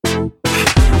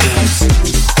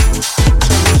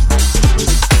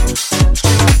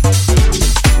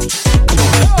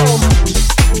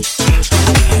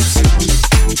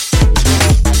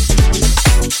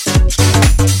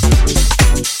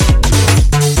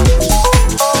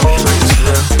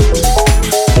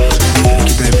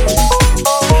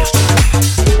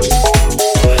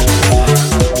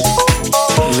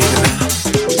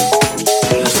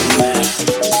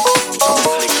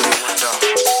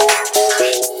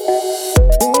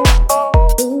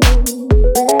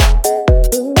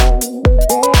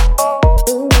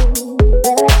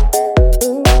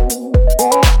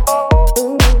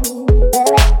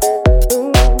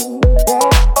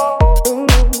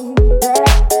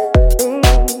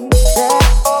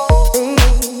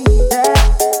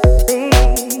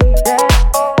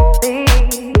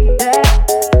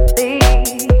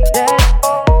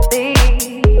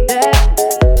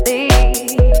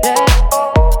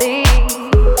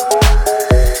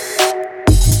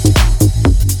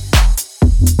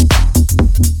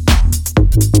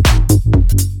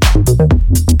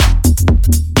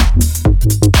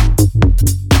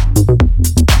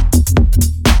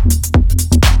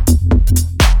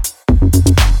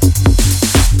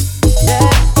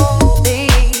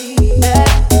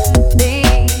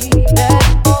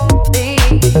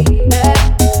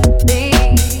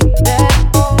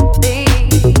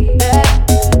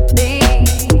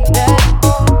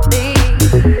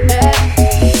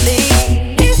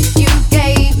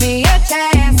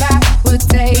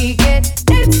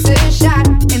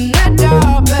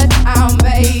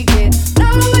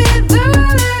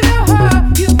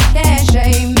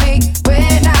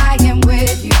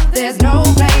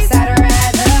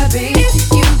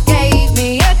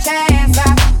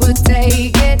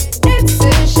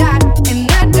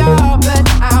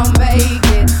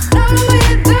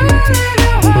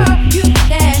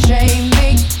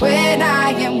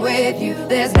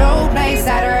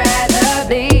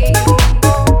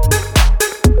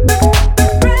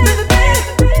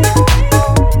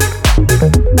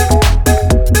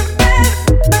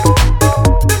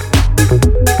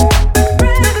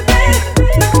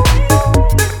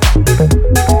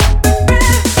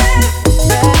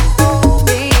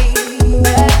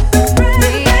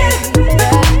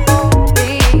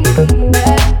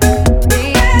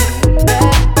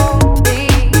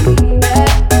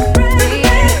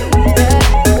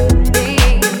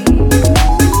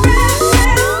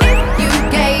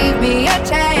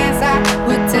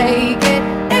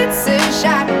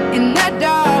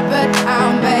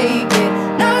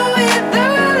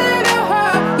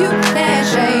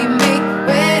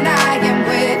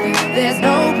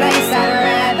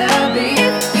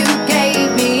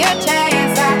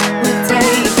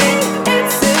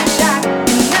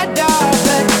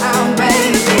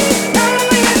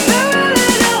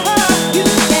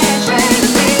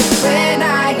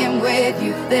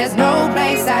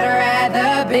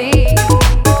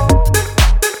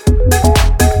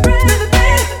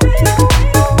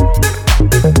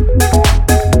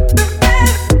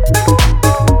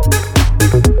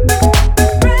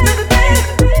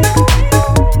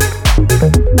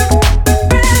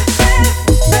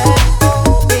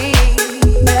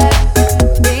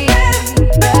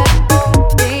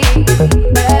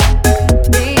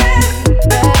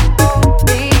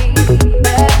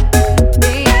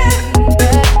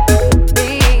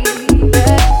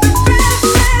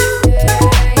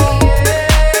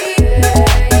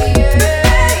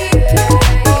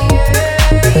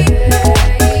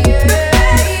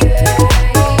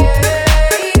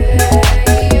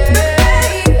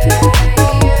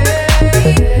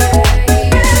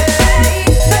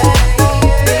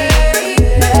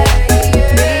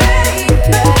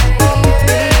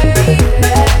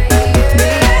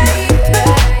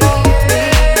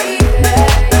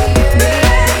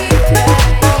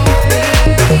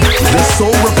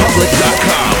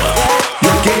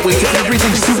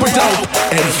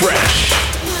 fresh.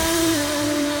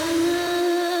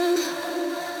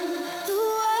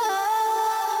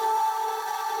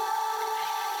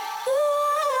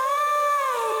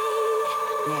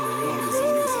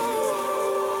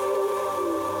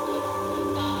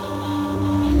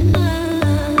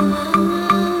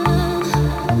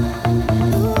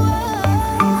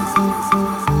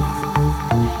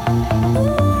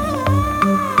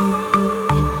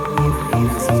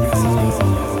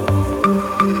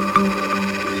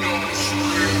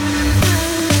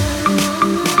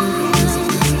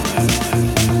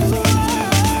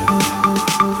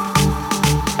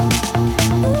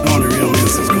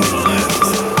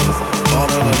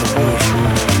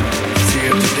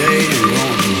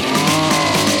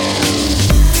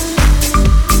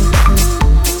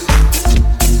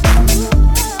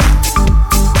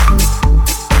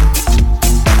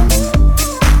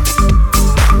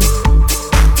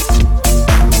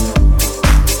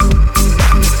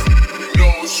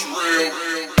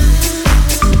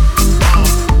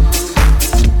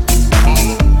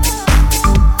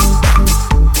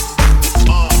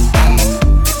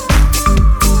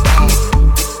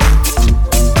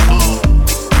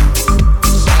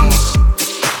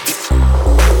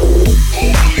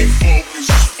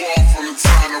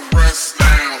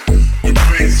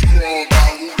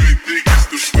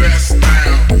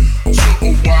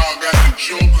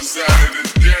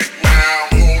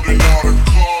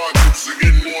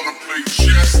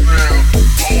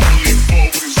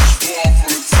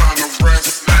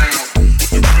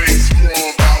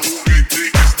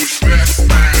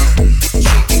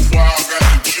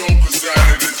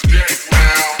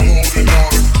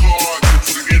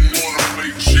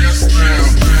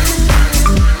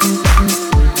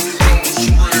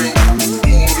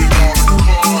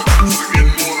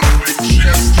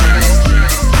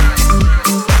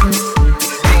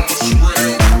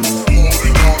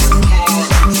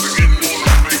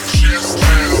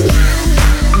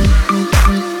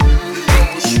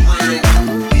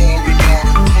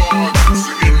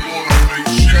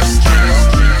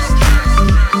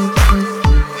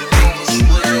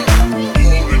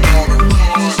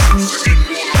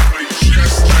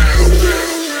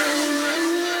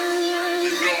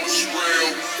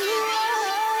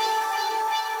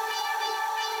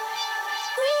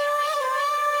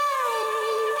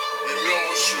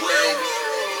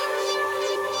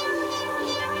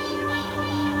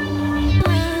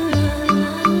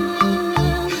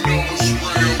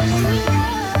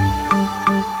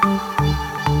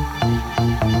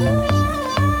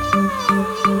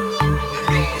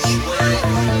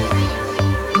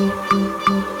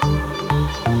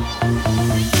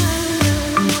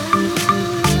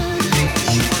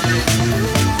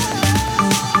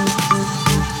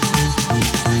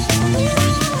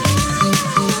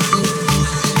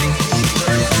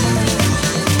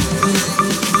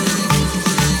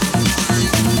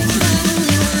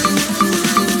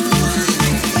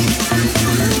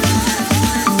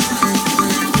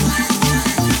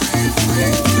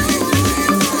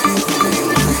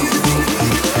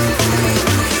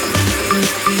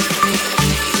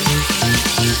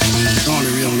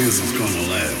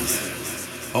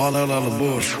 All that other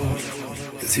bullshit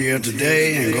is here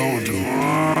today and gone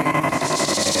tomorrow.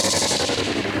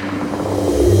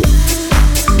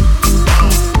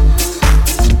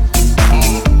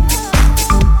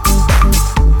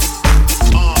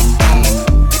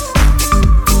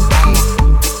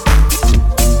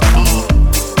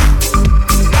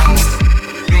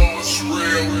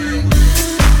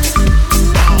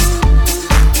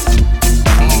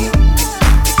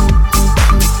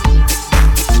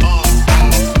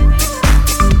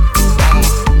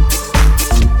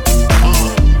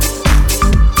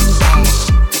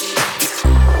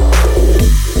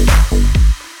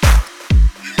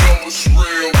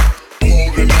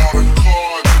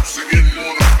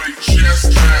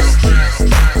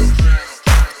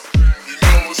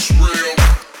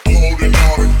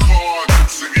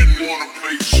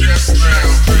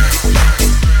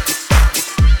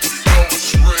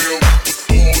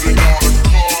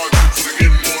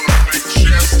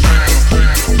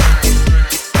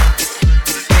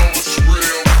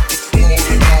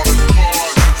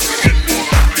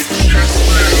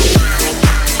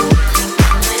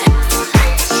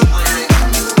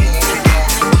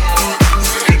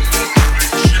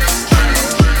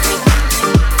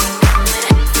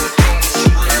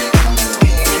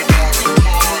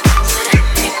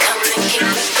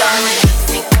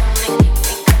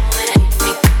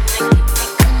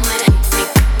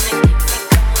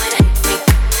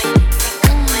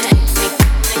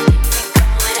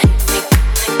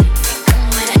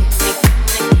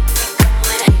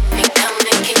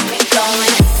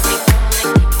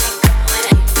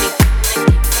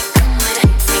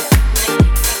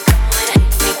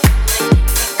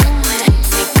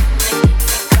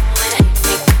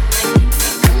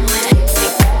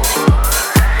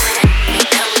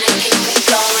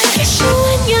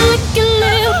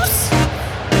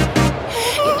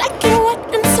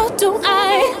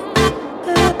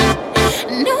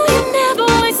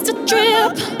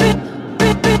 strip.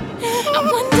 I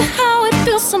wonder how it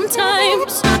feels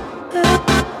sometimes.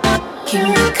 Keep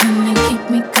me coming, keep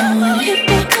me going. Keep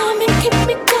me coming, keep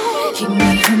me going. Keep me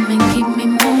humming, keep me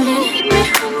moaning. Keep me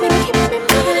humming, keep me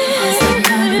moaning. I stay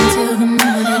loud until the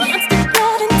morning. I stay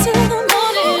loud until the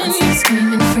morning. I stay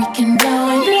screaming, freaking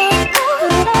blowing.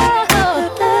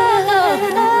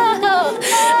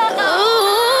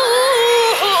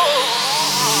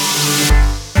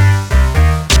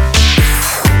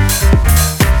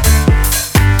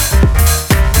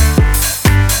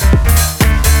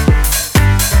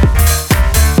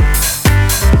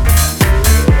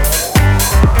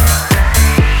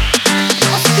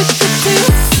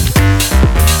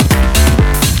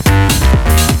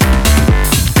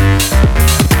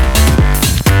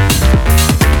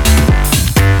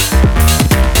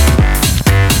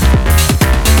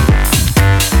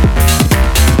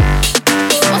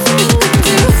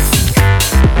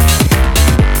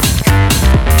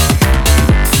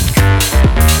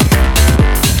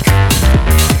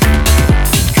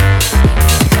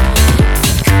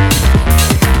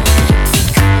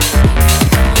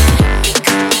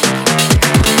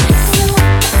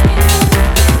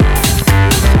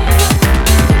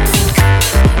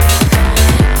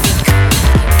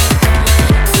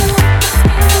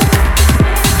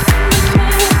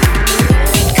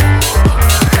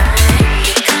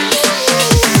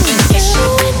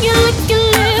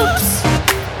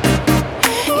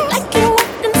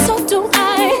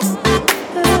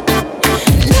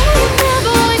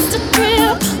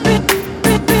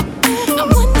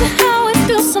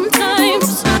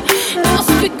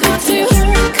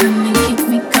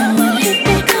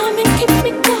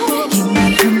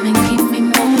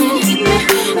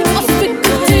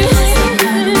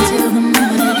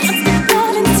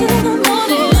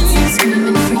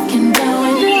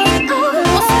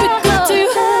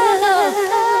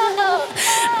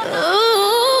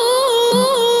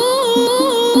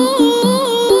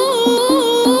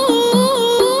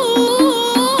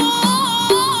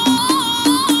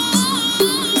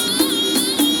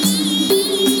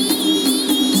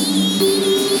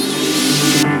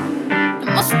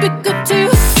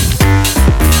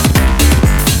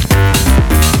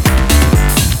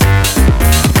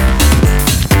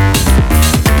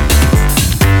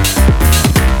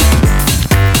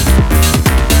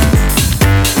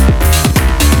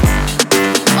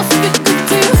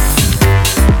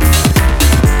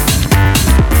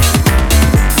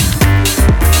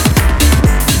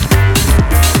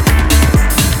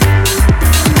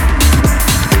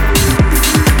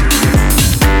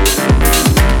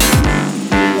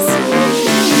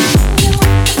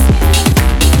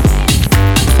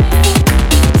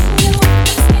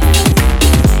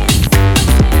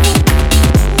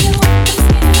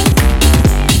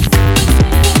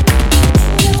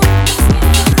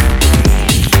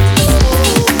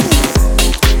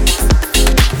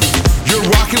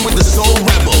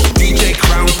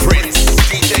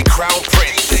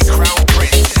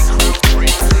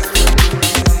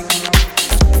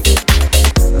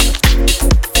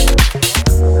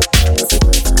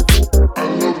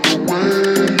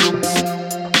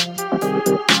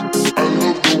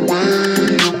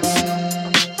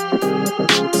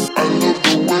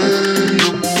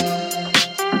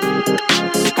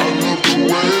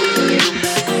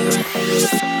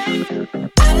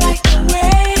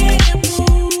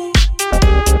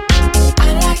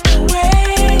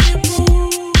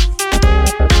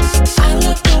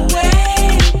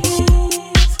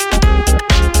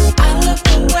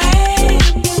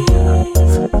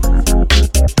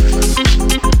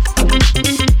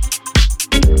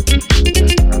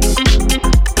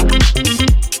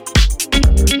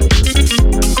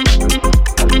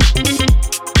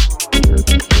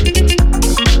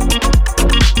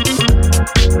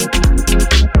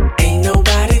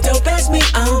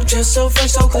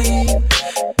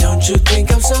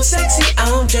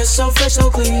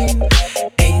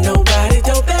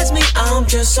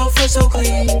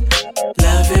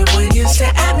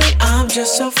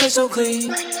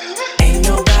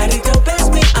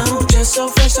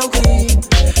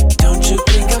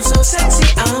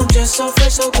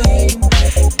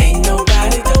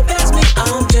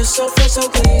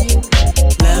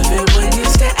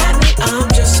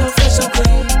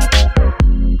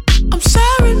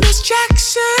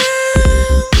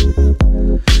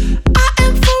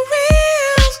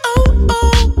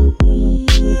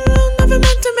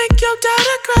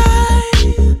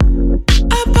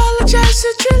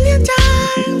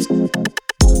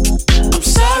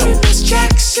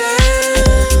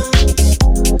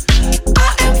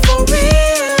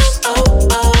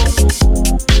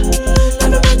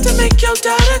 Your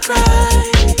daughter not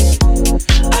right.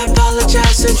 I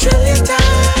apologize a trillion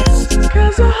times.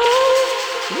 Cause the whole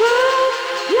world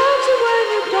loves you when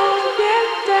you don't get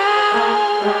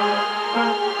down.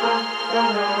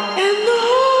 And the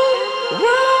whole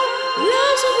world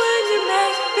loves you when you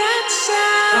make that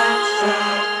sound.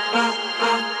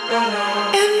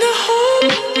 And the whole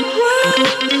world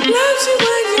loves you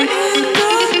when you're in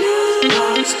the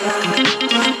news.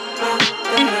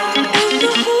 And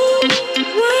the whole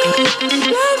world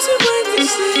loves you